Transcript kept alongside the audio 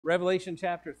Revelation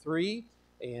chapter 3,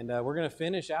 and we're going to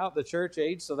finish out the church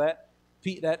age. So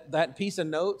that piece of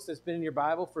notes that's been in your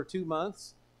Bible for 2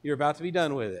 months, you're about to be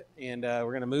done with it. And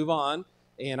we're going to move on.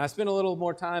 And I spent a little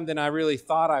more time than I really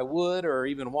thought I would or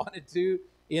even wanted to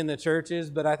in the churches,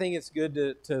 but I think it's good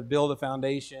to build a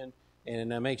foundation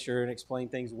and make sure and explain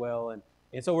things well.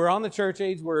 And so we're on the church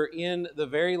age. We're in the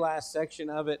very last section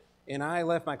of it, and I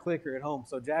left my clicker at home.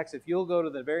 So, Jax, if you'll go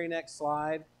to the very next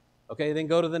slide, okay, then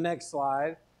go to the next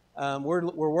slide.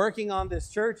 We're working on this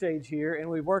church age here, and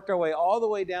we've worked our way all the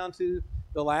way down to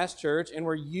the last church, and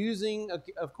we're using,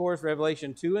 of course,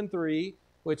 Revelation 2 and 3,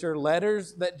 which are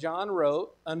letters that John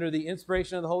wrote under the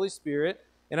inspiration of the Holy Spirit.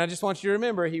 And I just want you to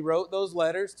remember, he wrote those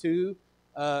letters to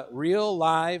real,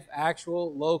 live,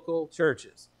 actual, local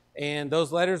churches. And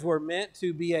those letters were meant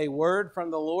to be a word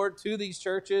from the Lord to these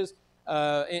churches,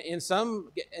 in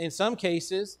some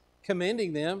cases,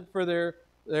 commending them for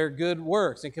their good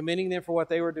works and commending them for what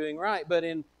they were doing right. But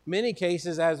in many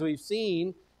cases, as we've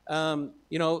seen,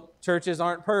 churches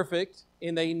aren't perfect,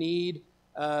 and they need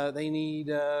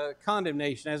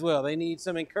condemnation as well. They need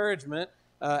some encouragement,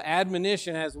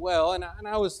 admonition as well. And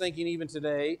I was thinking even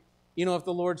today, if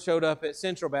the Lord showed up at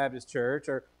Central Baptist Church,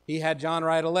 or he had John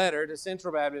write a letter to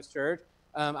Central Baptist Church,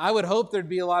 I would hope there'd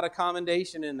be a lot of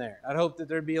commendation in there. I'd hope that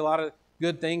there'd be a lot of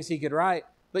good things he could write.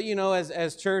 But,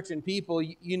 as church and people,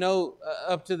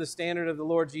 up to the standard of the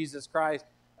Lord Jesus Christ,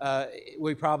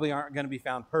 we probably aren't going to be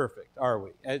found perfect, are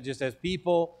we? Just as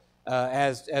people,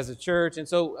 as a church. And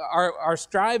so our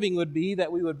striving would be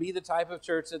that we would be the type of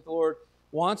church that the Lord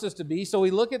wants us to be. So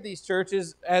we look at these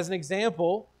churches as an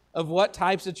example of what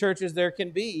types of churches there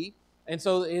can be. And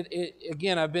so,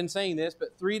 again, I've been saying this,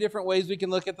 but 3 different ways we can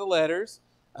look at the letters.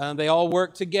 They all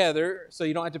work together, so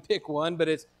you don't have to pick one, but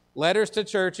it's letters to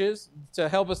churches to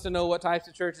help us to know what types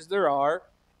of churches there are.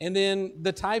 And then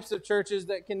the types of churches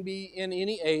that can be in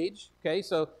any age. Okay,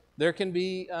 so there can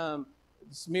be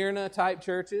Smyrna-type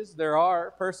churches. There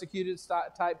are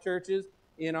persecuted-type churches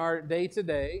in our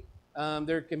day-to-day.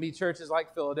 There can be churches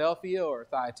like Philadelphia or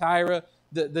Thyatira.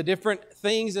 The different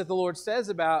things that the Lord says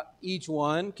about each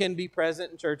one can be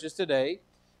present in churches today.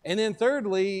 And then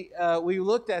thirdly, we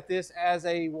looked at this as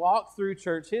a walk through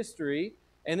church history.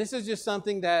 And this is just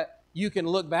something that you can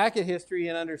look back at history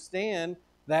and understand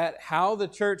that how the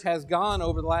church has gone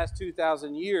over the last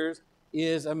 2,000 years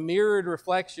is a mirrored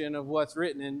reflection of what's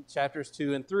written in chapters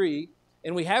 2 and 3.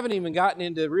 And we haven't even gotten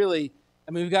into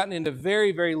we've gotten into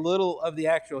very, very little of the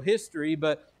actual history.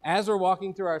 But as we're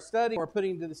walking through our study, we're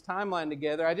putting this timeline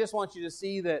together, I just want you to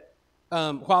see that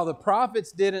while the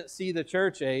prophets didn't see the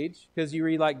church age, because you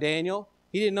read like Daniel,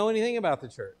 he didn't know anything about the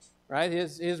church, right?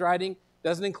 His writing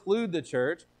doesn't include the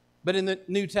church. But in the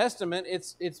New Testament,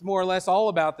 it's more or less all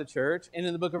about the church. And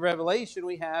in the book of Revelation,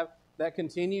 we have that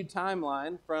continued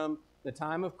timeline from the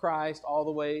time of Christ all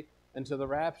the way until the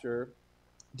rapture,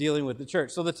 dealing with the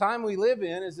church. So the time we live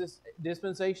in is this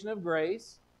dispensation of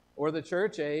grace, or the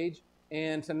church age.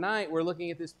 And tonight we're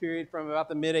looking at this period from about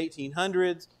the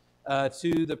mid-1800s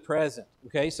to the present.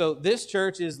 Okay, so this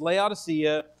church is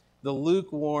Laodicea, the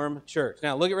lukewarm church.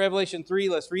 Now look at Revelation 3.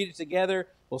 Let's read it together.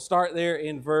 We'll start there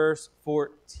in verse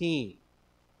 14.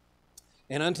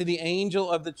 And unto the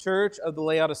angel of the church of the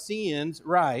Laodiceans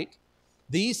write,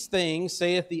 These things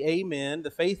saith the Amen,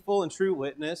 the faithful and true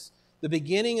witness, the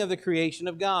beginning of the creation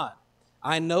of God.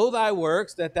 I know thy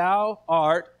works, that thou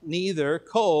art neither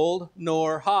cold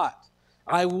nor hot.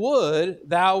 I would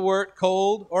thou wert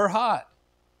cold or hot.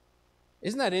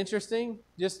 Isn't that interesting?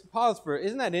 Just pause for it.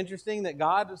 Isn't that interesting that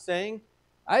God is saying,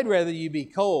 I'd rather you be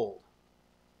cold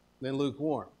than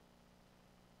lukewarm?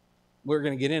 We're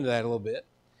going to get into that a little bit.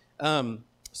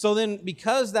 So then,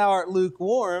 because thou art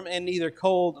lukewarm and neither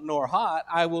cold nor hot,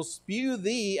 I will spew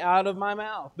thee out of my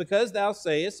mouth. Because thou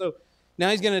sayest, so now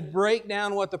he's going to break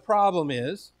down what the problem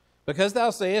is. Because thou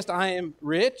sayest, I am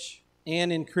rich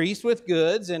and increased with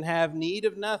goods and have need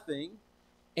of nothing,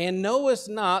 and knowest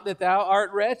not that thou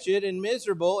art wretched and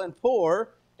miserable and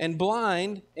poor and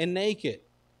blind and naked.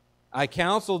 I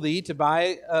counsel thee to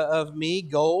buy of me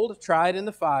gold tried in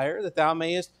the fire, that thou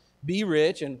mayest be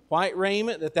rich, and white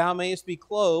raiment, that thou mayest be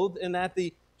clothed, and that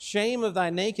the shame of thy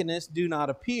nakedness do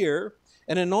not appear,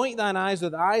 and anoint thine eyes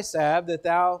with eye salve, that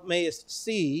thou mayest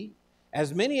see.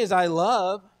 As many as I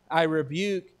love, I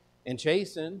rebuke and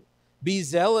chasten. Be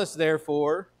zealous,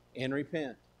 therefore, and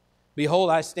repent. Behold,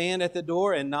 I stand at the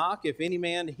door and knock. If any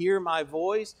man hear my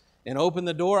voice and open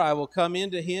the door, I will come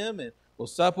into him and will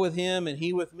sup with him and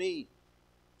he with me.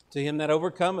 To him that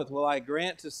overcometh will I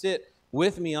grant to sit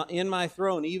with me in my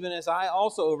throne, even as I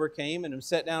also overcame and am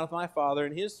set down with my Father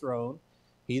in his throne.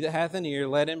 He that hath an ear,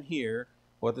 let him hear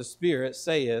what the Spirit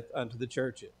saith unto the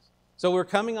churches. So we're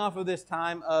coming off of this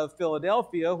time of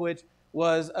Philadelphia, which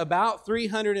was about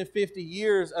 350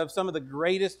 years of some of the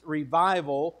greatest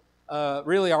revival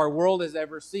really our world has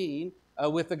ever seen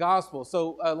with the gospel.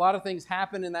 So a lot of things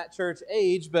happened in that church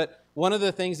age, but one of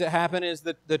the things that happened is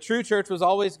that the true church was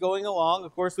always going along.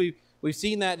 Of course, we've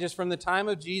seen that just from the time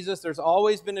of Jesus. There's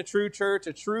always been a true church,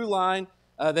 a true line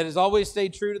that has always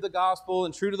stayed true to the gospel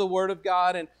and true to the Word of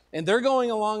God. And they're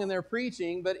going along and they're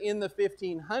preaching, but in the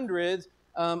 1500s,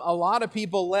 a lot of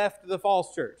people left the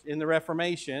false church in the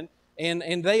Reformation,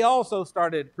 and they also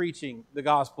started preaching the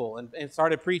gospel and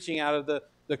started preaching out of the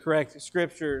correct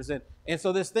scriptures. And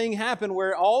so this thing happened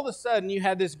where all of a sudden you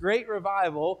had this great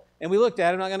revival, and we looked at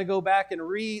it. I'm not going to go back and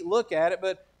re-look at it,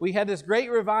 but we had this great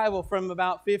revival from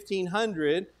about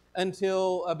 1500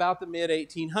 until about the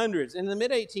mid-1800s. In the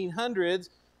mid-1800s,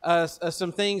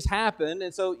 some things happened,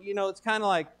 and so, it's kind of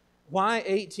like, why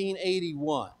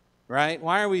 1881, right?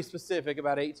 Why are we specific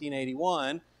about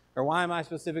 1881, or why am I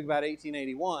specific about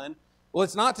 1881? Well,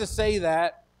 it's not to say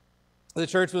that the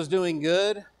church was doing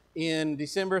good in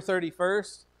December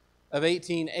 31st of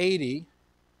 1880,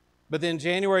 but then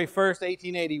January 1st,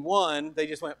 1881, they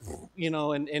just went,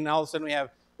 and all of a sudden we have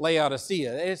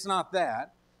Laodicea. It's not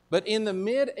that. But in the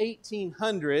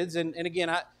mid-1800s, and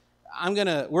again,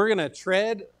 we're gonna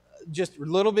tread just a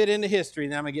little bit into history,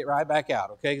 and then I'm gonna get right back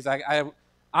out, okay? Because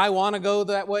I want to go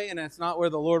that way, and that's not where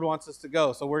the Lord wants us to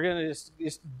go. So we're gonna just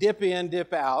dip in,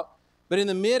 dip out. But in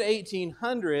the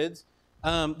mid-1800s,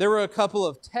 there were a couple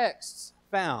of texts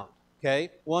found. Okay,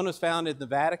 one was found in the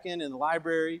Vatican in the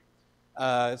library.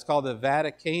 It's called the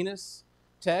Vaticanus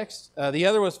text. The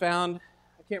other was found.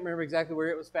 I can't remember exactly where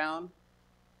it was found.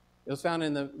 It was found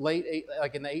in the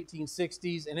in the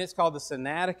 1860s, and it's called the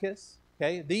Sinaiticus.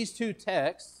 Okay, these two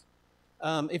texts.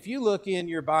 If you look in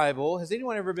your Bible, has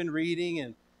anyone ever been reading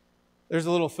and there's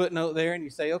a little footnote there, and you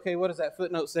say, okay, what does that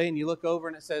footnote say? And you look over,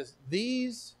 and it says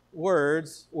these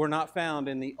words were not found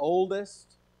in the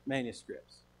oldest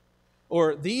manuscripts.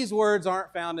 Or these words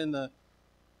aren't found in the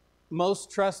most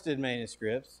trusted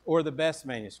manuscripts or the best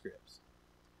manuscripts.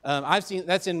 I've seen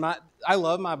that's I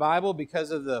love my Bible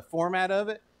because of the format of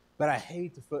it, but I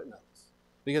hate the footnotes.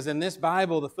 Because in this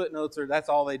Bible, the footnotes that's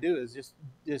all they do is just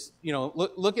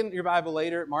look in your Bible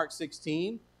later at Mark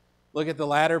 16. Look at the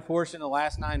latter portion, the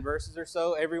last 9 verses or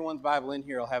so. Everyone's Bible in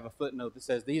here will have a footnote that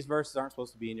says these verses aren't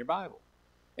supposed to be in your Bible.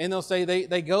 And they'll say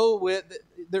they go with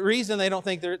the reason they don't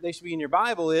think they should be in your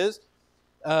Bible is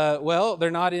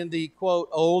they're not in the, quote,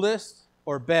 oldest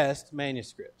or best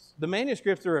manuscripts. The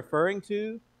manuscripts they're referring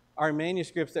to are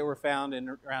manuscripts that were found in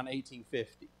around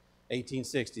 1850,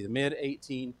 1860, the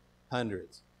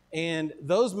mid-1800s. And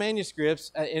those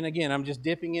manuscripts, and again, I'm just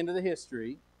dipping into the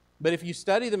history, but if you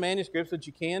study the manuscripts, which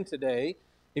you can today,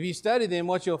 if you study them,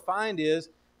 what you'll find is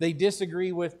they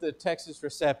disagree with the Textus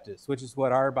Receptus, which is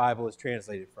what our Bible is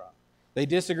translated from. They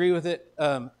disagree with it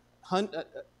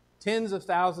tens of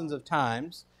thousands of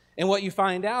times. And what you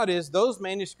find out is those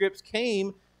manuscripts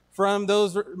came from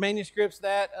those manuscripts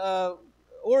that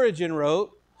Origen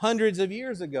wrote hundreds of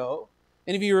years ago.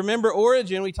 And if you remember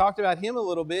Origen, we talked about him a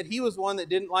little bit. He was one that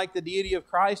didn't like the deity of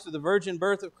Christ or the virgin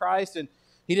birth of Christ, and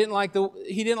he didn't like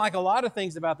a lot of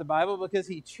things about the Bible because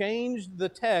he changed the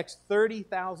text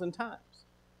 30,000 times.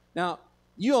 Now,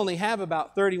 you only have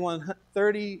about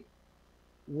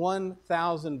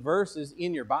 31,000 verses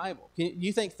in your Bible.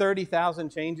 You think 30,000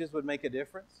 changes would make a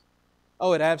difference?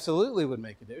 Oh, it absolutely would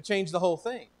make a difference. It changed the whole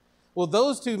thing. Well,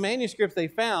 those two manuscripts they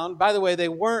found, by the way, they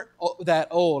weren't that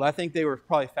old. I think they were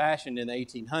probably fashioned in the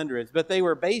 1800s, but they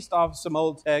were based off some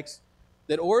old texts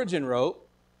that Origen wrote.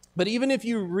 But even if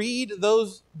you read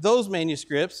those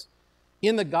manuscripts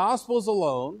in the Gospels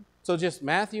alone, so just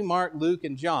Matthew, Mark, Luke,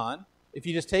 and John, if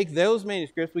you just take those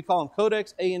manuscripts, we call them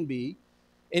Codex A and B,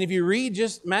 and if you read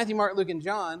just Matthew, Mark, Luke, and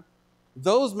John,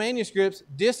 those manuscripts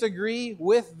disagree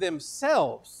with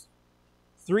themselves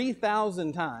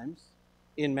 3,000 times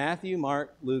in Matthew,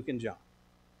 Mark, Luke, and John.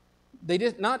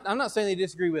 I'm not saying they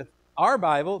disagree with our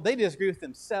Bible, they disagree with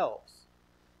themselves.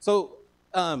 So,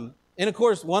 and of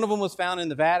course, one of them was found in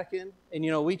the Vatican,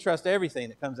 and we trust everything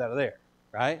that comes out of there,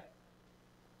 right?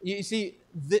 You see,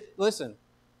 listen,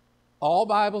 all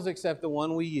Bibles except the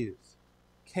one we use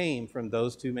came from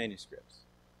those two manuscripts.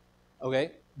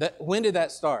 Okay? When did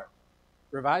that start?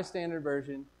 Revised Standard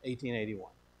Version, 1881.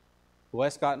 The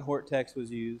Westcott and Hort text was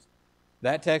used.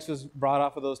 That text was brought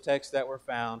off of those texts that were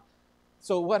found.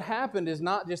 So what happened is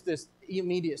not just this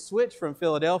immediate switch from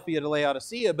Philadelphia to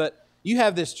Laodicea, but you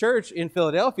have this church in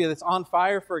Philadelphia that's on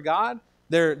fire for God.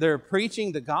 They're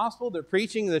preaching the gospel. They're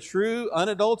preaching the true,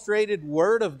 unadulterated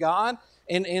word of God.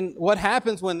 And what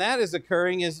happens when that is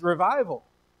occurring is revival.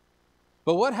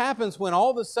 But what happens when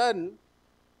all of a sudden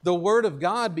the Word of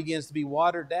God begins to be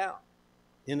watered down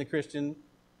in the Christian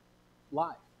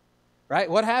life? Right?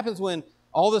 What happens when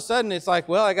all of a sudden it's like,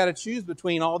 well, I got to choose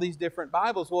between all these different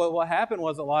Bibles? Well, what happened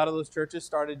was a lot of those churches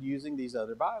started using these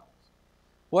other Bibles.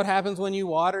 What happens when you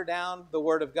water down the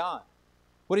Word of God?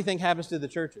 What do you think happens to the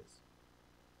churches?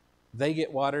 They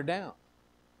get watered down.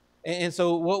 And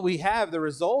so what we have, the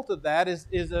result of that is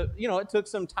it took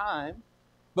some time,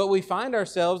 but we find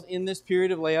ourselves in this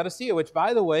period of Laodicea, which,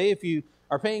 by the way, if you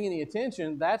are paying any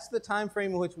attention, that's the time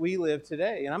frame in which we live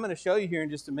today. And I'm going to show you here in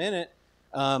just a minute.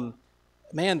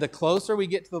 The closer we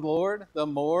get to the Lord, the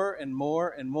more and more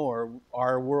and more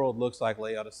our world looks like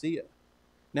Laodicea.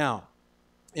 Now,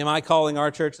 am I calling our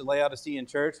church the Laodicean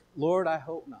church? Lord, I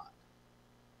hope not.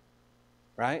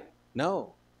 Right?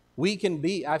 No. We can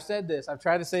be, I've said this, I've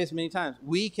tried to say this many times,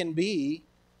 we can be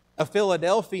a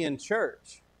Philadelphian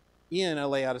church in a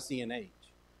Laodicean age.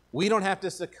 We don't have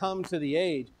to succumb to the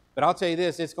age, but I'll tell you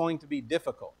this, it's going to be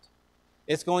difficult.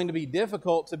 It's going to be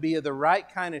difficult to be the right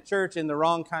kind of church in the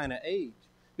wrong kind of age.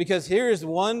 Because here is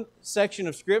one section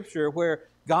of Scripture where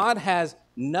God has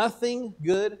nothing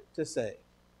good to say.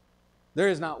 There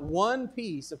is not one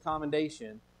piece of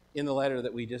commendation in the letter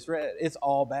that we just read. It's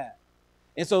all bad.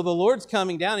 And so the Lord's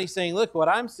coming down. He's saying, look, what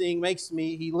I'm seeing makes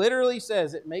me, he literally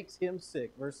says it makes him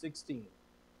sick. Verse 16.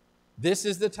 This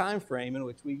is the time frame in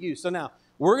which we use. So now,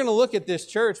 we're going to look at this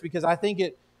church because I think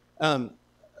it,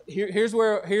 here's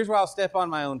where I'll step on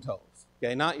my own toes.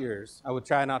 Okay, not yours. I would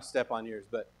try not to step on yours.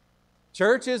 But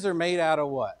churches are made out of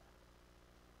what?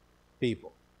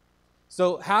 People.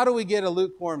 So how do we get a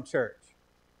lukewarm church?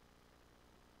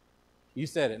 You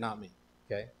said it, not me.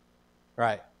 Okay?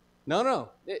 Right. No.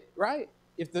 Right.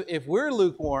 If we're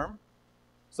lukewarm,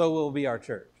 so will be our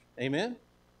church. Amen?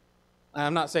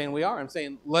 I'm not saying we are. I'm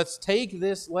saying let's take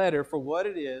this letter for what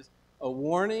it is, a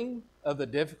warning of the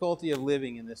difficulty of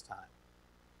living in this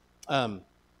time.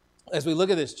 As we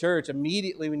look at this church,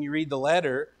 immediately when you read the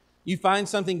letter, you find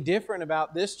something different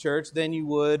about this church than you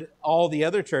would all the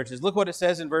other churches. Look what it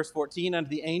says in verse 14, unto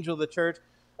the angel of the church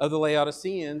of the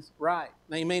Laodiceans, write.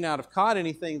 Now, you may not have caught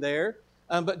anything there,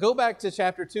 but go back to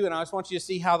chapter 2, and I just want you to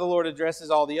see how the Lord addresses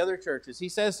all the other churches. He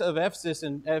says of Ephesus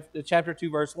in chapter 2,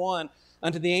 verse 1,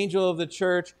 unto the angel of the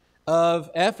church of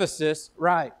Ephesus,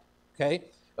 write. Okay?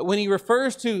 When he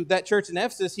refers to that church in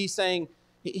Ephesus, he's saying,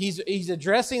 he's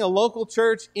addressing a local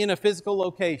church in a physical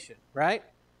location, right?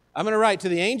 I'm going to write to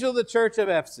the angel of the church of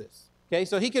Ephesus. Okay,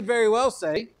 so he could very well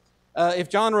say, if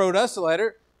John wrote us a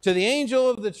letter, to the angel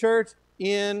of the church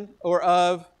in or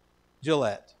of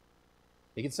Gillette.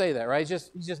 He could say that, right? He's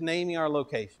just naming our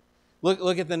location.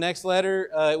 Look at the next letter.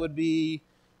 It would be,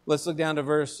 let's look down to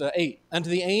verse 8. Unto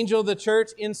the angel of the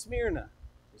church in Smyrna.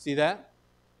 You see that?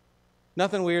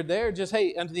 Nothing weird there. Just,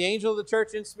 hey, unto the angel of the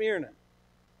church in Smyrna.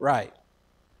 Right.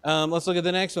 Let's look at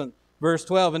the next one. Verse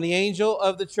 12. And the angel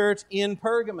of the church in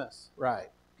Pergamos. Right.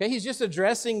 Okay, he's just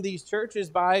addressing these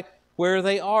churches by where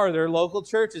they are. They're local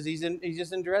churches. He's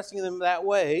just addressing them that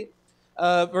way.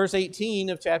 Verse 18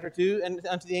 of chapter 2, and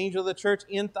unto the angel of the church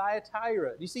in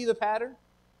Thyatira. Do you see the pattern?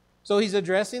 So he's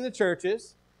addressing the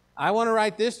churches. I want to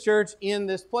write this church in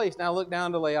this place. Now look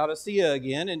down to Laodicea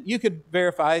again, and you could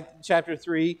verify chapter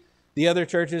 3. The other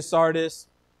churches, Sardis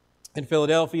and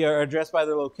Philadelphia, are addressed by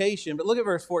their location. But look at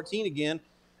verse 14 again.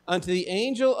 Unto the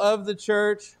angel of the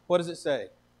church, what does it say?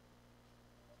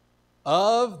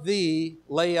 Of the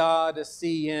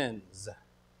Laodiceans.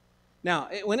 Now,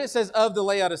 when it says of the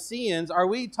Laodiceans, are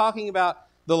we talking about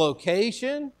the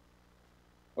location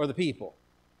or the people?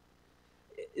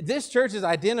 This church is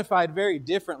identified very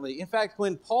differently. In fact,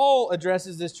 when Paul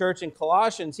addresses this church in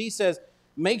Colossians, he says,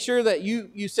 make sure that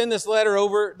you send this letter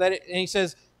over, and he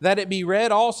says, that it be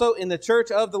read also in the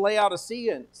church of the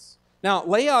Laodiceans. Now,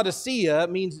 Laodicea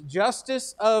means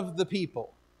justice of the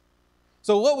people.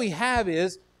 So what we have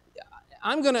is,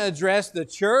 I'm going to address the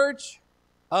church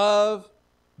of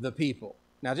the people.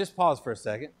 Now, just pause for a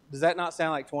second. Does that not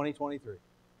sound like 2023?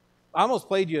 I almost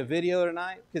played you a video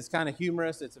tonight because it's kind of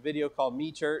humorous. It's a video called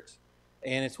Me Church,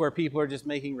 and it's where people are just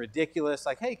making ridiculous,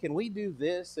 like, hey, can we do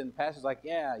this? And the pastor's like,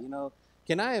 yeah,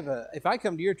 can I have if I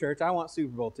come to your church, I want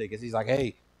Super Bowl tickets. He's like,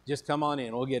 hey, just come on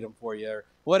in. We'll get them for you. Or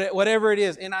whatever it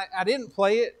is. And I didn't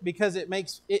play it because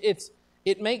it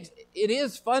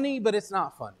is funny, but it's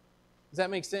not funny. Does that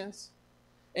make sense?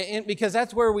 And because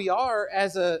that's where we are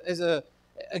as a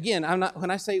again, when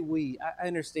I say we, I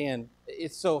understand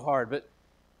it's so hard,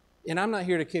 and I'm not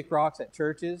here to kick rocks at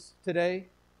churches today,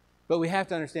 but we have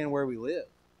to understand where we live,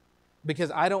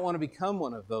 because I don't want to become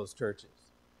one of those churches.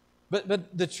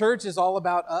 But the church is all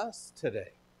about us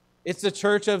today. It's the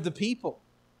church of the people,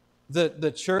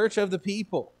 the church of the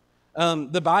people.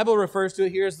 The Bible refers to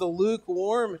it here as the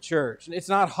lukewarm church. It's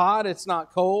not hot, it's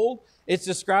not cold. It's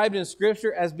described in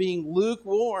Scripture as being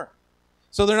lukewarm.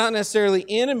 So they're not necessarily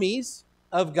enemies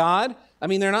of God. I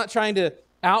mean, they're not trying to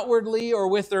outwardly or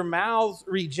with their mouths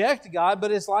reject God,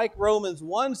 but it's like Romans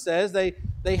 1 says,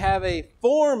 they have a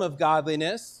form of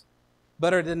godliness,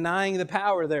 but are denying the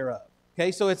power thereof.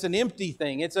 Okay, so it's an empty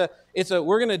thing. It's a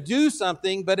we're going to do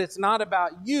something, but it's not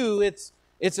about you. It's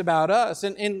about us.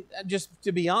 And just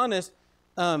to be honest,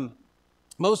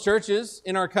 most churches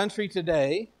in our country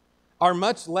today are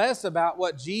much less about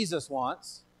what Jesus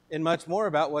wants and much more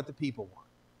about what the people want.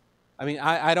 I mean,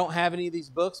 I don't have any of these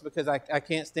books because I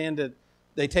can't stand to.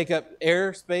 They take up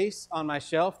air space on my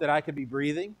shelf that I could be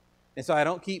breathing, and so I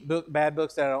don't keep bad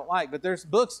books that I don't like. But there's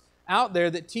books out there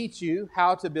that teach you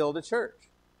how to build a church.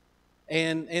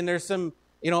 And there's some,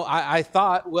 I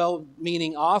thought,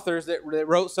 well-meaning authors that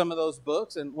wrote some of those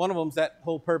books, and one of them's that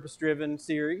whole purpose-driven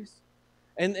series.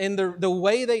 And the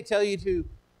way they tell you to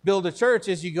build a church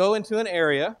is you go into an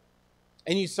area,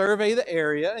 and you survey the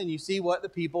area, and you see what the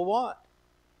people want.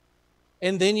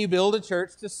 And then you build a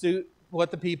church to suit what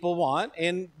the people want,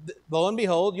 and lo and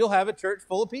behold, you'll have a church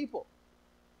full of people.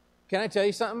 Can I tell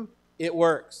you something? It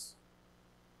works.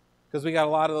 Because we got a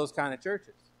lot of those kind of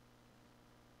churches.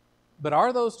 But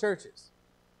are those churches?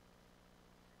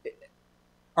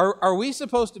 Are we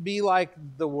supposed to be like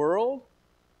the world?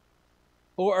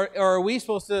 Or are we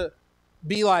supposed to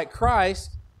be like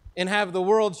Christ and have the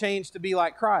world change to be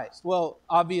like Christ? Well,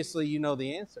 obviously you know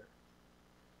the answer.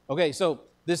 Okay, so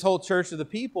this whole church of the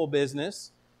people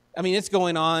business, I mean, it's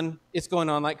going on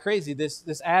like crazy.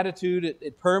 This attitude,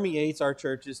 it permeates our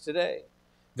churches today.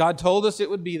 God told us it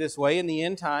would be this way in the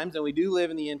end times, and we do live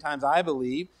in the end times, I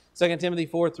believe. 2 Timothy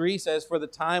 4:3 says, "For the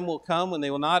time will come when they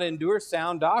will not endure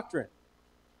sound doctrine,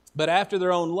 but after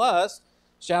their own lust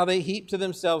shall they heap to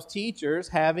themselves teachers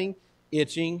having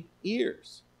itching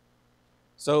ears."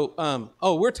 So,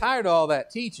 we're tired of all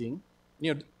that teaching.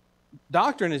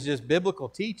 Doctrine is just biblical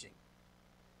teaching.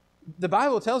 The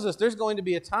Bible tells us there's going to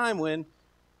be a time when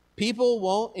people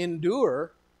won't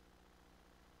endure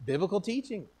biblical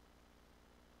teaching.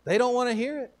 They don't want to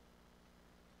hear it.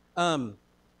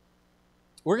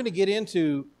 We're going to get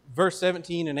into verse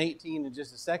 17 and 18 in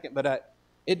just a second, but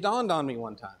it dawned on me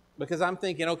one time because I'm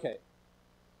thinking, okay,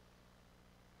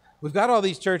 we've got all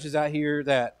these churches out here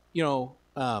that,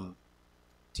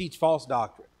 teach false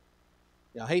doctrine.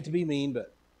 I hate to be mean,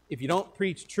 but if you don't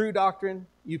preach true doctrine,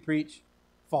 you preach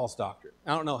false doctrine.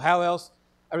 I really don't know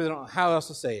how else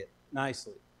to say it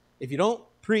nicely. If you don't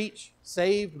preach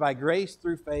saved by grace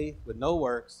through faith with no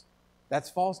works, that's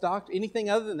false doctrine. Anything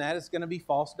other than that is going to be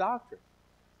false doctrine.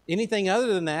 Anything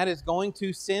other than that is going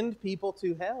to send people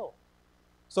to hell.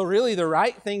 So really the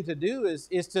right thing to do is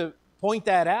to point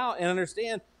that out and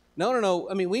understand, no.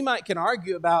 I mean, we can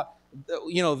argue about,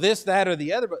 this, that, or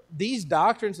the other, but these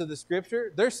doctrines of the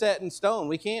Scripture, they're set in stone.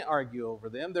 We can't argue over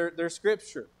them. They're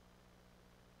Scripture.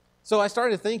 So I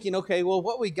started thinking, okay, well,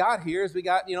 what we got here is we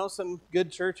got, some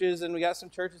good churches, and we got some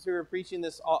churches who are preaching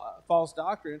this false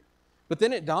doctrine. But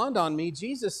then it dawned on me,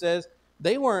 Jesus says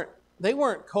they weren't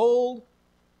cold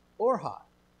or hot.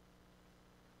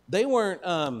 They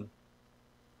weren't,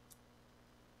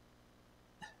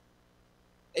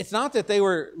 it's not that they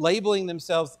were labeling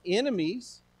themselves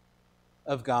enemies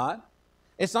of God.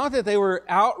 It's not that they were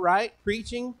outright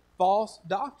preaching false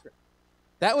doctrine.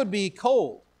 That would be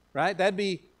cold, right? That'd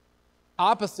be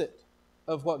opposite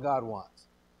of what God wants.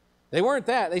 They weren't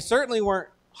that. They certainly weren't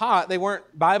hot. They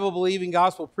weren't Bible-believing,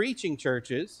 gospel-preaching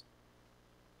churches.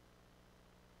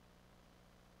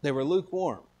 They were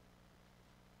lukewarm.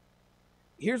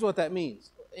 Here's what that means.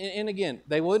 And again,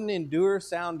 they wouldn't endure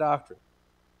sound doctrine.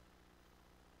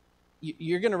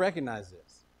 You're going to recognize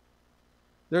this.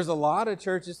 There's a lot of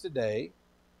churches today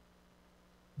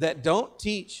that don't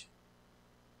teach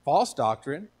false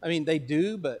doctrine. I mean, they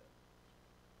do, but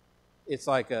it's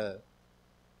like let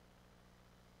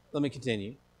me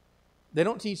continue. They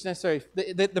don't teach necessarily,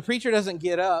 the preacher doesn't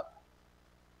get up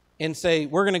and say,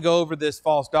 we're going to go over this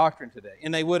false doctrine today.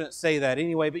 And they wouldn't say that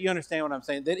anyway, but you understand what I'm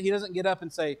saying. He doesn't get up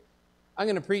and say, I'm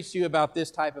going to preach to you about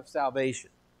this type of salvation.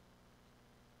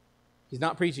 He's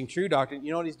not preaching true doctrine.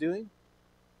 You know what he's doing?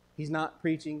 He's not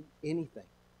preaching anything.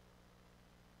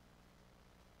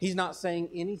 He's not saying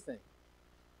anything.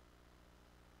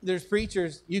 There's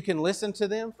preachers, you can listen to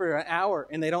them for an hour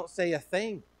and they don't say a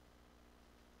thing.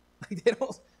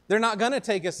 They're not going to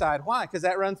take a side. Why? Because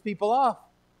that runs people off.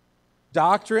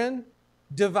 Doctrine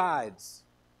divides.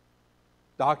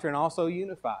 Doctrine also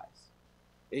unifies.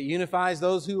 It unifies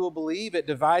those who will believe. It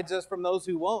divides us from those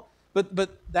who won't. But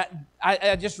that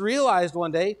I just realized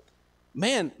one day,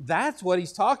 man, that's what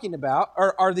he's talking about.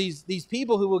 Are these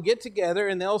people who will get together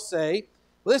and they'll say,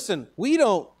 listen, we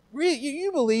don't,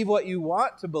 you believe what you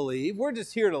want to believe. We're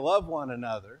just here to love one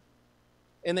another.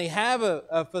 And they have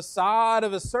a facade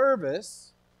of a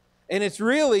service, and it's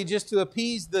really just to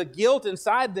appease the guilt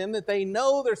inside them that they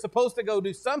know they're supposed to go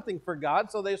do something for God,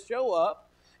 so they show up.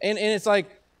 And it's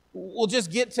like, we'll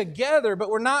just get together, but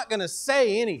we're not going to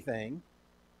say anything.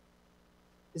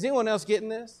 Is anyone else getting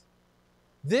this?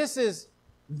 This is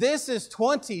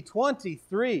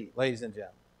 2023, ladies and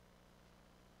gentlemen.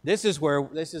 This is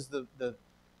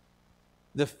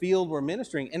the field we're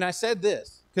ministering. And I said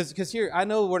this, because here, I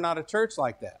know we're not a church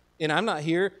like that. And I'm not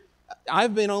here.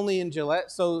 I've been only in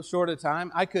Gillette so short a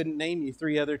time, I couldn't name you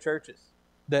 3 other churches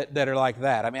that are like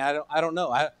that. I mean, I don't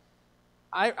know.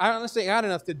 I honestly got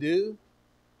enough to do,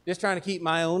 just trying to keep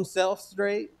my own self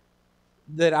straight,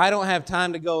 that I don't have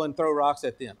time to go and throw rocks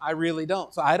at them. I really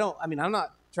don't. So I'm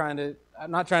not trying to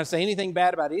say anything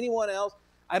bad about anyone else.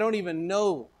 I wouldn't even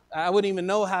know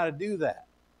how to do that.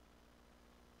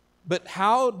 But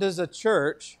how does a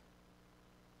church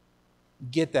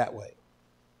get that way?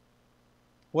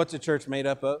 What's a church made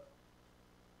up of?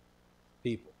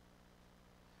 People.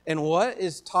 And what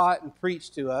is taught and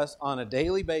preached to us on a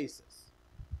daily basis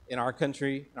in our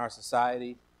country, in our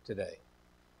society today?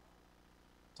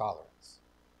 Tolerance.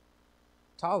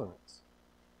 Tolerance.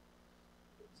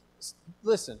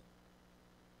 Listen,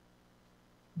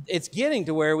 it's getting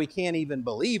to where we can't even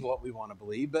believe what we want to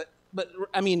believe, but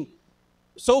I mean,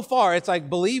 so far it's like,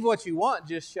 believe what you want,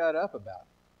 just shut up about it,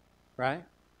 right?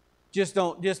 Just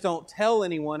don't tell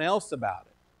anyone else about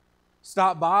it.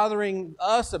 Stop bothering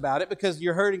us about it because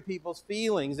you're hurting people's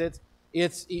feelings. It's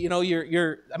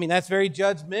you're I mean, that's very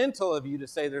judgmental of you to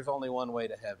say there's only one way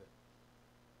to heaven.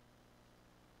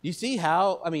 You see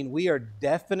how, I mean, we are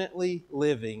definitely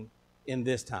living in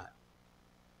this time.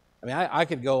 I mean, I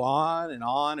could go on and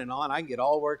on and on. I can get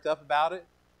all worked up about it.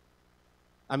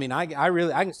 I mean, I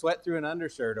can sweat through an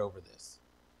undershirt over this.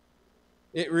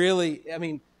 It really, I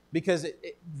mean, because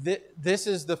this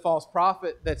is the false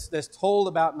prophet that's told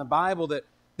about in the Bible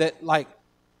that like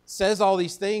says all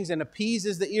these things and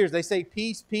appeases the ears. They say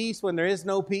peace, peace when there is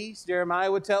no peace,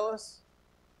 Jeremiah would tell us.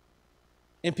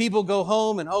 And people go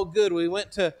home and, oh, good, we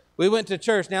went to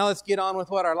church. Now let's get on with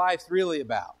what our life's really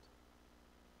about.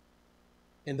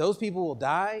 And those people will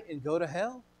die and go to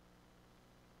hell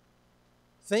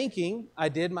thinking I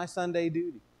did my Sunday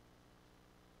duty.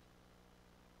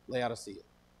 Laodicea,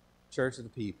 church of the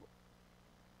people.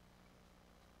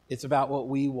 It's about what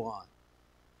we want.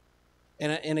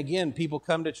 And again, people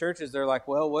come to churches, they're like,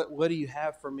 well, what do you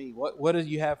have for me? What do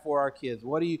you have for our kids?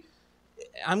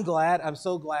 I'm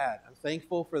so glad. I'm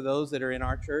thankful for those that are in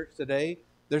our church today.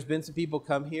 There's been some people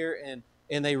come here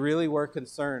and they really were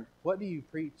concerned. What do you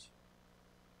preach?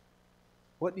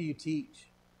 What do you teach?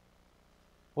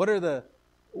 What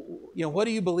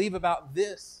do you believe about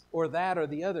this or that or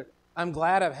the other? I'm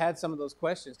glad I've had some of those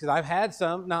questions, because I've had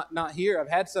some, not here, I've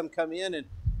had some come in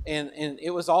and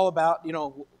it was all about,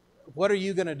 what are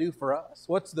you going to do for us?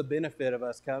 What's the benefit of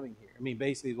us coming here? I mean,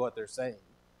 basically what they're saying.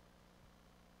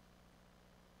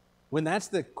 When that's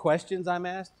the questions I'm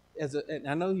asked, and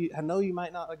I know you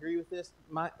might not agree with this.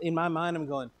 In my mind, I'm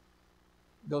going,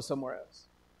 go somewhere else.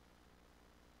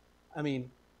 I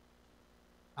mean,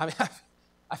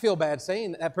 I feel bad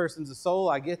saying that person's a soul.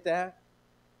 I get that.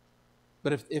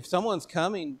 But if someone's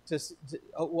coming to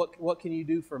what can you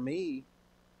do for me?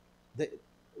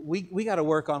 We got to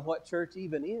work on what church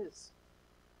even is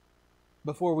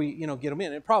before we get them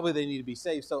in. And probably they need to be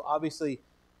saved. So obviously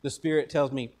the Spirit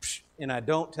tells me, and I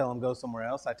don't tell them go somewhere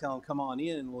else. I tell them come on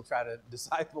in and we'll try to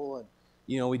disciple,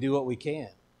 and we do what we can.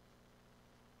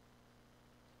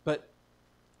 But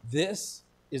this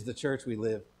is the church we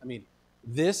live. I mean,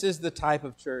 this is the type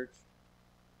of church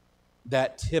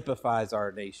that typifies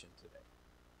our nation today.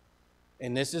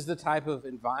 And this is the type of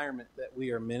environment that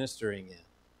we are ministering in.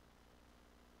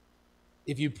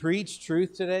 If you preach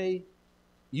truth today,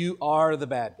 you are the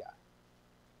bad guy.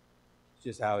 It's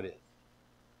just how it is.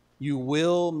 You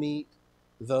will meet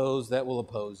those that will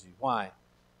oppose you. Why?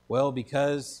 Well,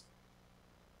 because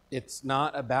it's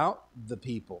not about the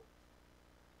people.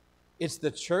 It's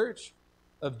the church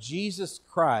of Jesus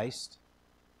Christ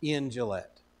in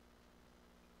Gillette.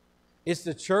 It's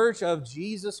the church of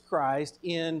Jesus Christ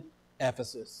in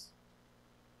Ephesus.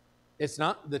 It's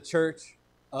not the church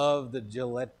of the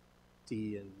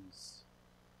Gillettians,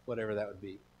 whatever that would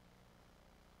be.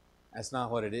 That's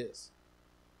not what it is.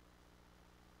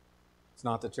 It's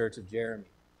not the church of Jeremy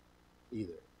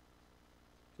either.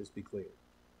 Just be clear.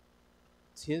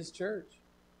 It's his church.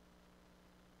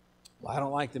 Well, I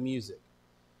don't like the music.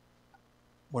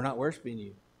 we're not worshiping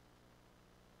you.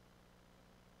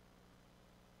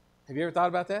 Have you ever thought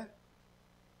about that?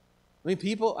 I mean,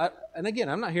 people, and again,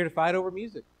 I'm not here to fight over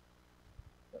music.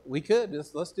 We could,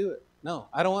 let's do it. No,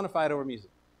 I don't want to fight over music.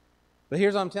 But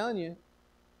here's what I'm telling you.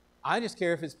 I just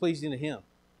care if it's pleasing to Him.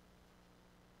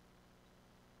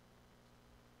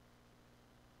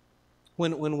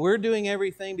 When we're doing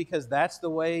everything because that's the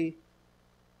way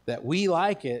that we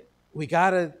like it, we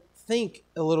got to think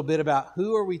a little bit about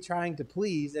who are we trying to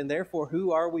please, and therefore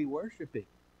who are we worshiping?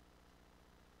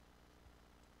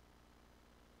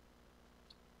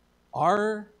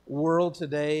 Our world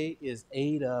today is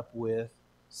ate up with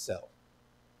self.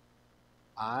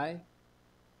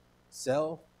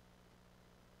 Self.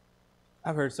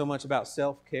 I've heard so much about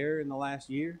self-care in the last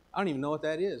year. I don't even know what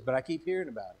that is, but I keep hearing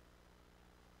about it.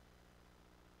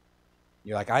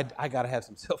 You're like, I got to have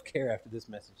some self-care after this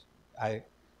message.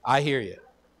 I hear you.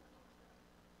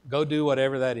 Go do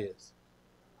whatever that is.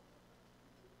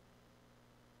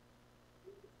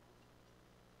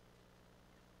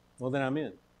 Well, then I'm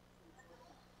in.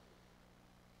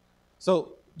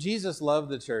 So Jesus loved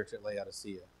the church at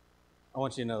Laodicea. I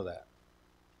want you to know that.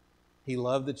 He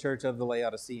loved the church of the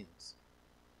Laodiceans.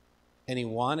 And He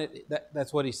wanted,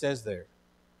 that's what He says there.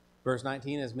 Verse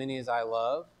 19, as many as I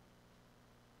love,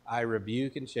 I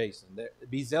rebuke and chasten.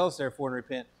 Be zealous therefore and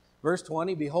repent. Verse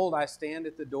 20, behold, I stand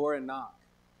at the door and knock.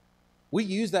 We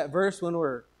use that verse when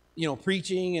we're,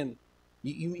 preaching, and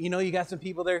you got some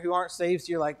people there who aren't saved, so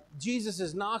you're like, Jesus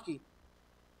is knocking.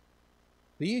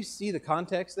 Do you see the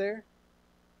context there?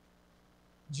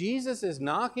 Jesus is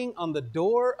knocking on the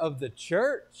door of the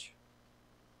church.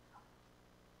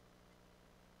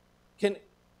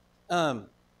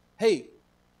 Hey,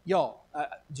 y'all,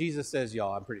 Jesus says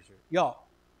y'all, I'm pretty sure. Y'all.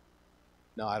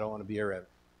 No, I don't want to be irreverent.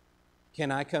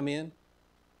 Can I come in?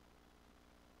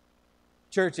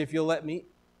 Church, if you'll let me,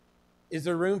 is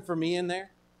there room for me in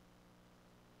there?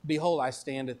 Behold, I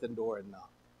stand at the door and knock.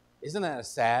 Isn't that a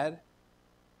sad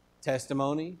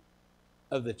testimony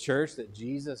of the church that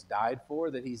Jesus died for,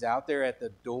 that He's out there at the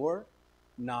door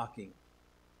knocking?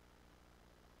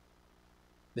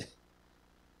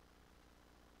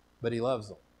 But He loves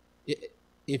them.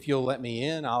 If you'll let me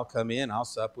in, I'll come in, I'll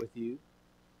sup with you.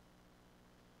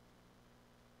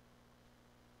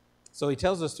 So He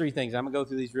tells us three things. I'm going to go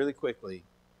through these really quickly.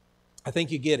 I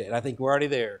think you get it. I think we're already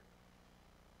there.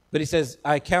 But He says,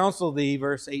 I counsel thee,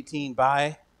 verse 18,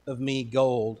 buy of me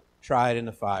gold tried in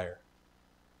the fire,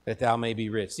 that thou may be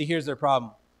rich. See, here's their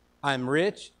problem. I'm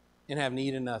rich and have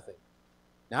need of nothing.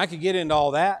 Now, I could get into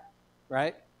all that,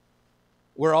 right?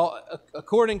 We're all,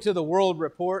 according to the World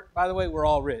Report, by the way, we're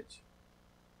all rich.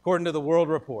 According to the World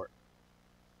Report.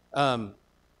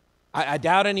 I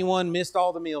doubt anyone missed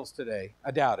all the meals today.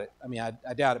 I doubt it.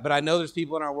 I doubt it. But I know there's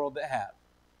people in our world that have.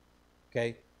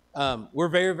 Okay? We're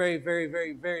very, very, very,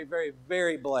 very, very, very,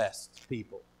 very blessed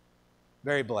people.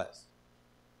 Very blessed.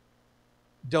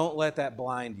 Don't let that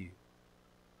blind you.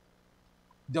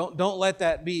 Don't let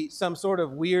that be some sort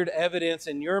of weird evidence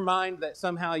in your mind that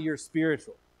somehow you're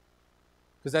spiritual.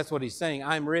 Because that's what He's saying.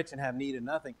 I'm rich and have need of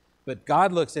nothing. But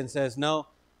God looks and says, no,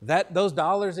 those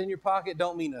dollars in your pocket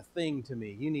don't mean a thing to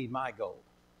me. You need my gold.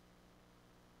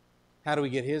 How do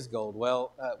we get His gold?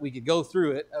 Well, we could go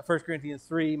through it. 1 Corinthians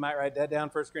 3, you might write that down.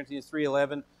 1 Corinthians 3,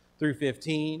 11 through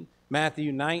 15.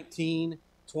 Matthew 19,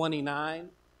 29.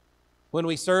 When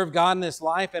we serve God in this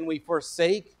life and we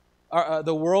forsake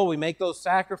the world, we make those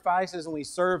sacrifices and we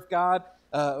serve God,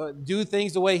 do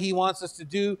things the way He wants us to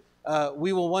do,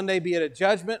 we will one day be at a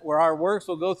judgment where our works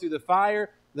will go through the fire.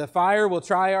 The fire will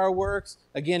try our works.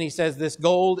 Again, He says this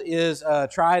gold is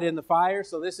tried in the fire.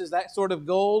 So this is that sort of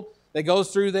gold that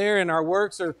goes through there, and our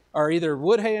works are either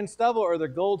wood, hay, and stubble, or they're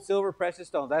gold, silver, precious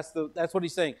stones. That's what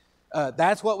He's saying.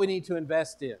 That's what we need to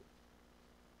invest in,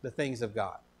 the things of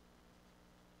God.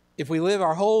 If we live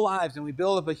our whole lives and we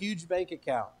build up a huge bank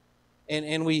account,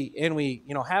 and we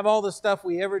have all the stuff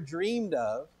we ever dreamed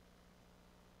of,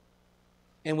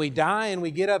 and we die and we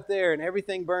get up there and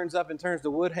everything burns up and turns to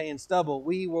wood, hay, and stubble,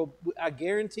 I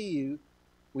guarantee you,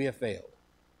 we have failed.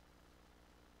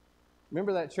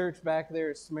 Remember that church back there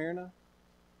at Smyrna?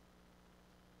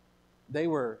 They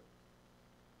were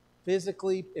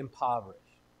physically impoverished.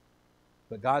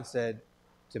 But God said,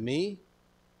 to me,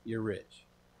 you're rich.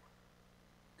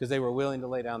 Because they were willing to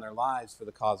lay down their lives for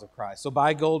the cause of Christ. So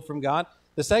buy gold from God.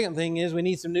 The second thing is we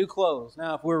need some new clothes.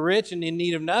 Now, if we're rich and in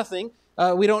need of nothing,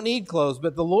 we don't need clothes.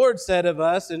 But the Lord said of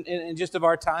us, in just of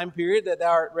our time period, that thou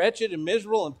art wretched and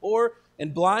miserable and poor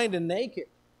and blind and naked.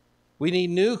 We need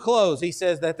new clothes. He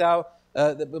says that thou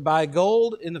By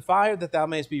gold in the fire that thou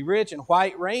mayest be rich, and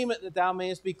white raiment that thou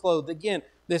mayest be clothed. Again,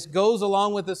 this goes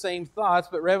along with the same thoughts,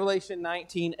 but Revelation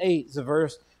 19:8 is a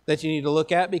verse that you need to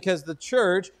look at, because the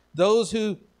church, those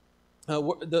who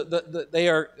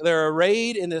they're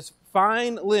arrayed in this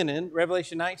fine linen,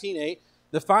 Revelation 19:8.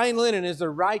 The fine linen is the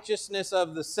righteousness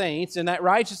of the saints, and that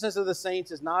righteousness of the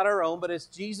saints is not our own, but it's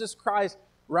Jesus Christ's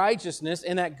righteousness,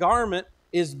 and that garment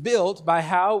is built by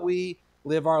how we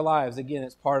live our lives. Again,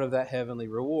 it's part of that heavenly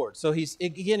reward. So he's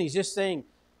just saying,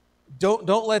 don't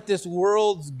let this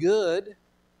world's good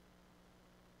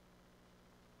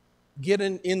get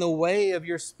in the way of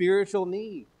your spiritual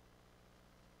need.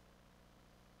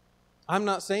 I'm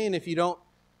not saying if you don't,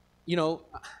 you're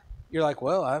like,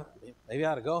 well, maybe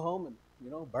I ought to go home and,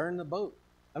 burn the boat.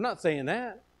 I'm not saying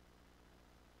that.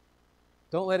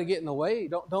 Don't let it get in the way.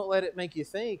 Don't let it make you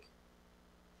think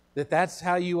that that's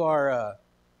how you are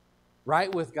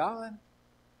right with God.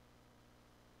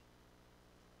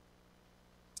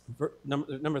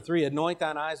 Number 3, anoint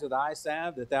thine eyes with eye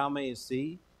salve that thou mayest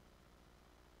see.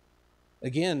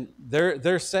 Again,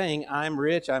 they're saying, I'm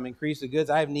rich, I'm increased with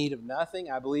goods, I have need of nothing.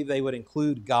 I believe they would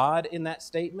include God in that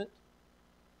statement.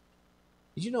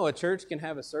 Did you know a church can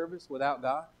have a service without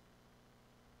God?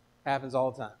 Happens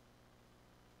all the time.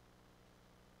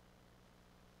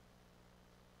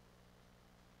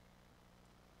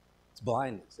 It's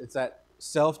blindness. It's that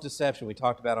self-deception we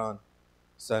talked about on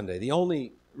Sunday. The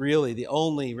only remedy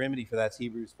for that is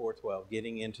Hebrews 4:12,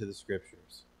 getting into the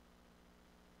Scriptures.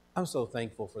 I'm so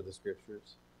thankful for the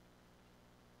Scriptures.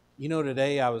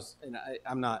 Today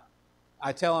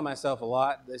I tell on myself a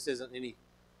lot, this isn't any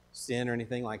sin or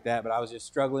anything like that, but I was just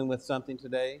struggling with something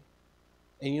today.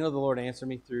 And the Lord answered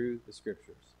me through the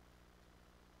Scriptures.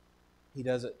 He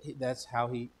does it. That's how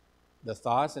the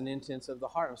thoughts and intents of the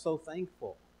heart. I'm so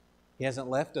thankful. He hasn't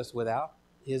left us without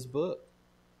His book.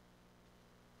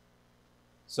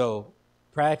 So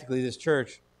practically this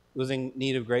church was in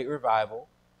need of great revival.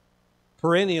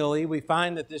 Perennially, we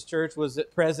find that this church was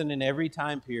present in every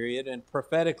time period, and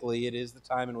prophetically, it is the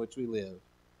time in which we live.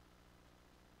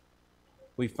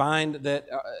 We find that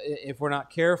if we're not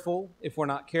careful,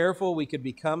 we could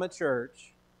become a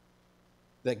church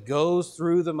that goes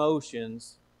through the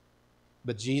motions,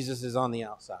 but Jesus is on the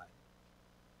outside,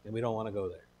 and we don't want to go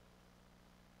there.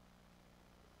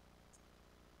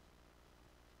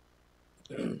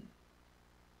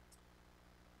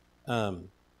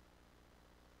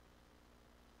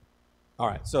 All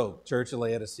right, so Church of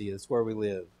Laodicea, that's where we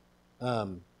live.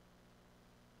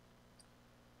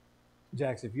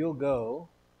 Jax, if you'll go,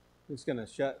 I'm just going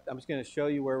to show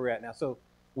you where we're at now. So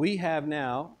we have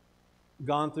now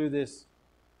gone through this.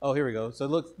 Oh, here we go. So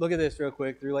look at this real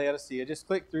quick through Laodicea. Just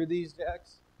click through these,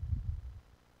 Jax.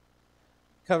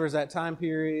 Covers that time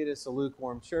period. It's a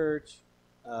lukewarm church.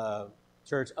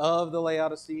 Church of the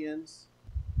Laodiceans.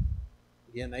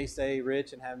 Again, they say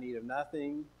rich and have need of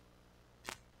nothing.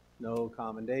 No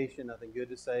commendation, nothing good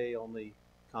to say, only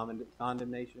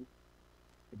condemnation.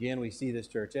 Again, we see this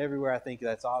church everywhere. I think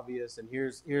that's obvious. And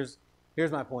here's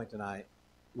my point tonight.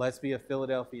 Let's be a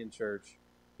Philadelphian church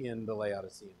in the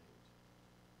Laodicean age.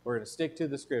 We're going to stick to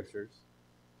the Scriptures.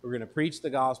 We're going to preach the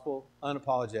gospel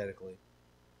unapologetically.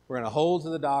 We're going to hold to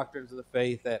the doctrines of the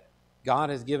faith that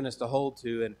God has given us to hold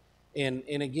to. And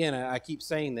again, I keep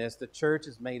saying this, the church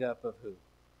is made up of who?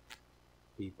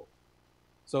 People.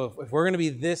 So if we're going to be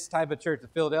this type of church, the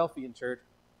Philadelphian church,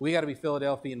 we got to be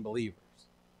Philadelphian believers.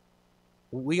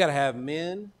 We got to have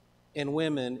men and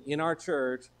women in our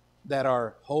church that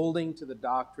are holding to the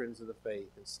doctrines of the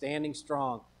faith and standing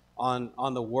strong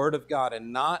on the Word of God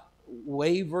and not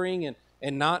wavering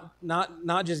and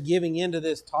not just giving into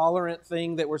this tolerant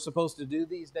thing that we're supposed to do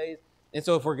these days. And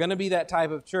so if we're going to be that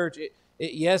type of church,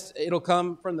 yes, it'll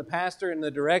come from the pastor and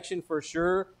the direction for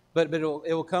sure, but it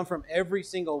will come from every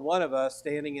single one of us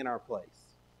standing in our place.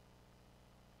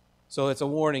 So it's a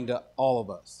warning to all of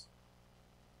us.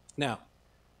 Now,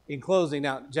 in closing,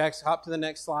 Jax, hop to the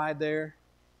next slide there,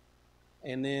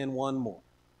 and then one more.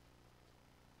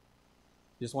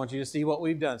 Just want you to see what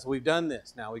we've done. So we've done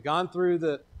this. Now, we've gone through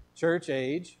the church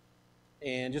age,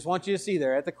 and just want you to see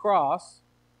there at the cross,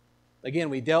 again,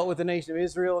 we dealt with the nation of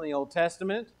Israel in the Old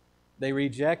Testament. They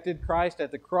rejected Christ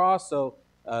at the cross, so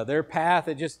their path,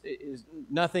 it is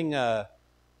nothing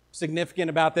significant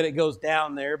about that it goes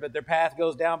down there, but their path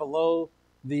goes down below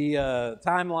the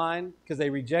timeline because they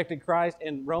rejected Christ.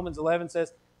 And Romans 11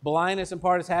 says, blindness in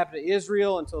part has happened to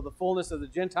Israel until the fullness of the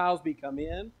Gentiles be come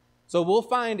in. So we'll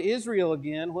find Israel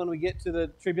again when we get to the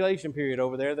tribulation period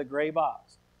over there, the gray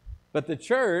box. But the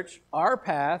church, our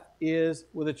path is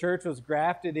where the church was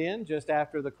grafted in just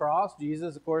after the cross.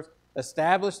 Jesus, of course,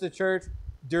 established the church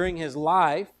during his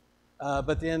life,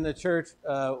 but then the church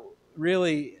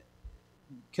really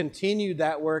continued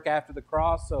that work after the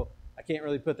cross. So I can't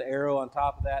really put the arrow on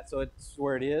top of that, so it's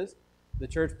where it is. The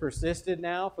church persisted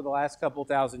now for the last couple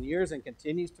thousand years and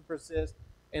continues to persist.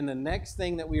 And the next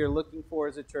thing that we are looking for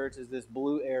as a church is this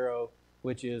blue arrow,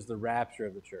 which is the rapture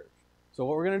of the church. So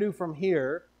what we're going to do from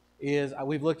here is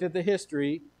we've looked at the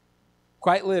history,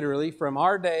 quite literally, from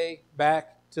our day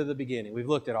back to the beginning. We've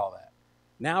looked at all that.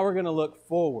 Now we're going to look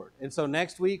forward. And so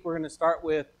next week we're going to start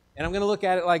with, and I'm going to look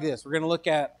at it like this. We're going to look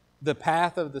at the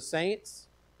path of the saints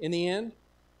in the end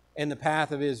and the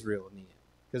path of Israel in the end.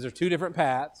 Because there's two different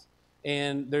paths,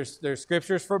 and there's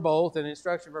scriptures for both and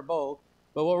instruction for both.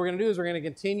 But what we're going to do is we're going to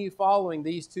continue following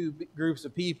these two groups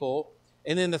of people.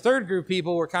 And then the third group of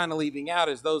people we're kind of leaving out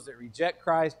is those that reject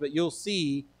Christ, but you'll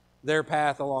see their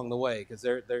path along the way because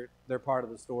they're part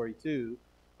of the story too.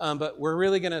 But we're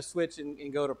really going to switch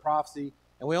and go to prophecy.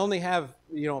 And we only have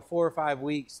 4 or 5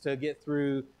 weeks to get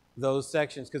through those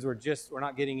sections because we're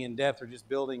not getting in depth. We're just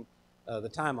building the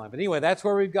timeline. But anyway, that's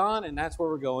where we've gone and that's where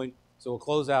we're going. So we'll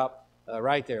close out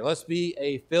right there. Let's be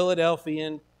a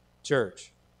Philadelphian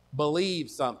church. Believe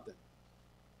something.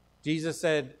 Jesus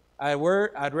said,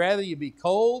 I'd rather you be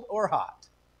cold or hot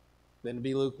than to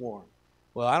be lukewarm.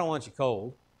 Well, I don't want you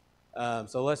cold.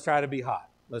 So let's try to be hot.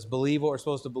 Let's believe what we're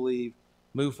supposed to believe.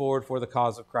 Move forward for the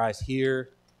cause of Christ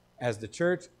here as the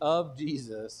church of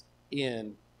Jesus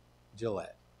in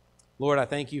Gillette. Lord, I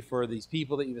thank you for these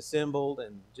people that you've assembled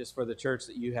and just for the church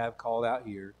that you have called out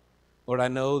here. Lord, I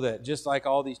know that just like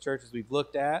all these churches we've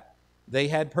looked at, they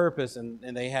had purpose and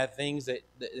they had things that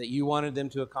you wanted them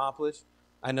to accomplish.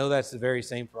 I know that's the very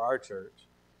same for our church.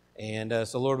 And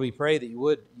so, Lord, we pray that you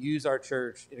would use our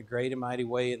church in a great and mighty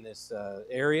way in this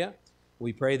area.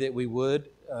 We pray that we would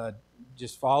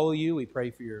just follow you. We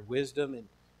pray for your wisdom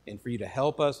and for you to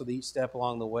help us with each step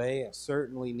along the way. I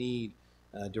certainly need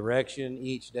direction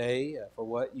each day for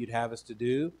what you'd have us to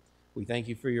do. We thank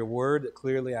you for your word that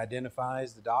clearly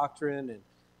identifies the doctrine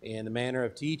and the manner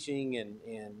of teaching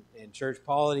and church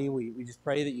polity. We just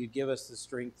pray that you give us the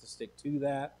strength to stick to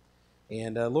that.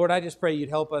 And Lord, I just pray you'd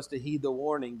help us to heed the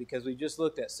warning because we just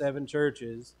looked at 7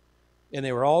 churches and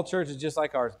they were all churches just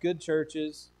like ours, good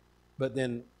churches, but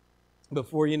then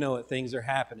before you know it, things are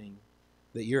happening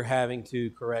that you're having to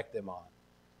correct them on.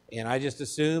 And I just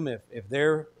assume if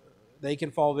they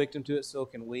can fall victim to it, so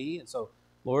can we. And so,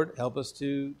 Lord, help us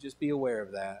to just be aware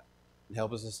of that and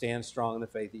help us to stand strong in the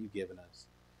faith that you've given us.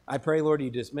 I pray, Lord, you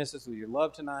dismiss us with your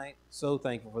love tonight. So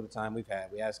thankful for the time we've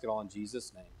had. We ask it all in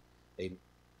Jesus' name. Amen.